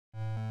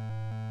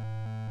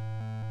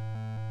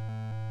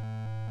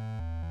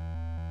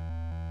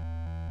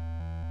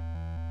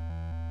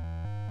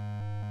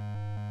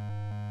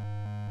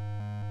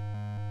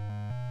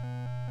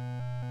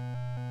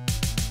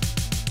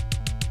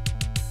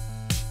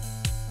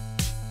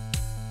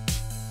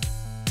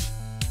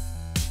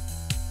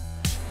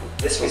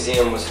This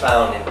museum was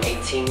found in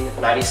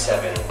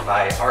 1897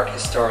 by art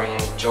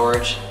historian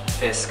George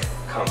Fisk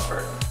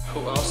Comfort,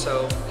 who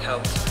also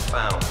helped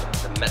found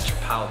the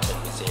Metropolitan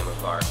Museum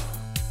of Art.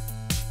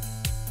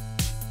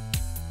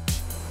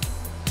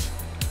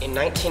 In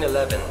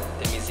 1911,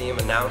 the museum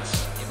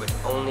announced it would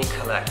only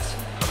collect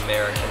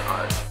American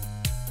art.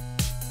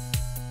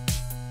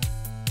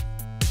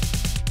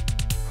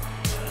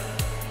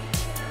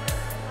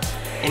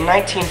 In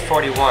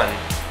 1941,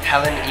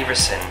 Helen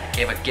Everson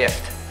gave a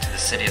gift to the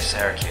city of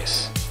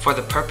Syracuse for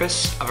the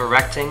purpose of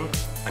erecting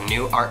a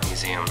new art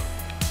museum.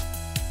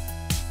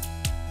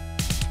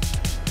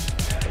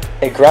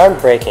 A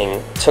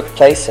groundbreaking took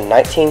place in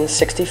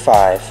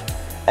 1965,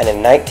 and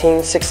in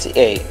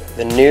 1968,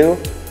 the new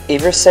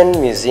Everson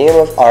Museum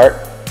of Art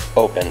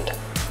opened.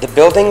 The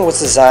building was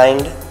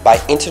designed by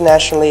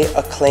internationally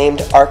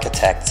acclaimed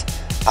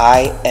architect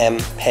I.M.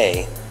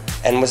 Pei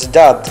and was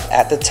dubbed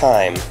at the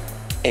time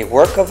a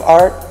work of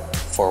art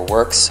for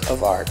works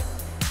of art.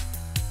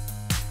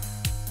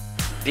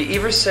 The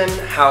Everson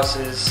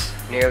houses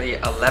nearly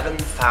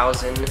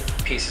 11,000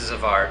 pieces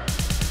of art,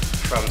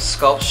 from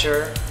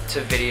sculpture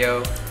to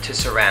video to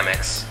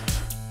ceramics.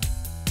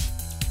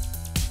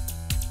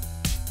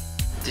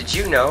 Did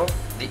you know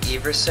the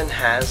Everson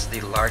has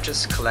the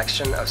largest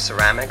collection of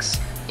ceramics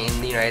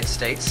in the United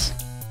States?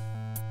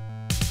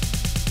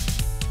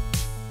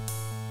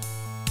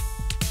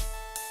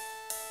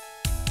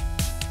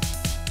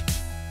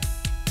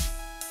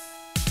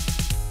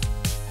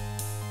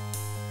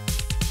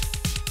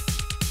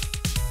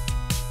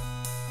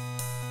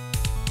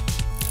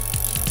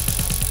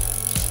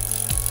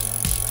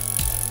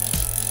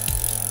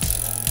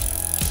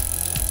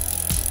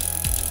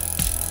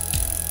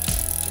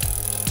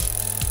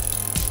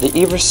 The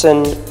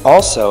Everson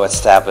also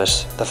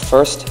established the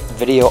first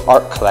video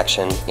art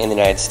collection in the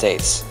United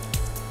States.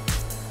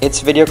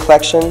 Its video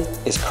collection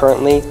is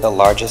currently the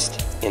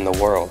largest in the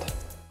world.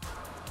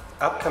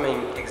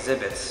 Upcoming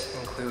exhibits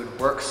include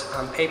works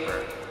on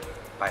paper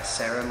by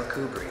Sarah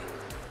McCoubry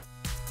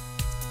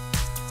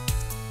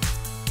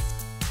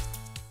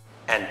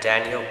and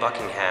Daniel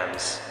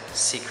Buckingham's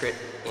Secret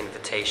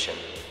Invitation.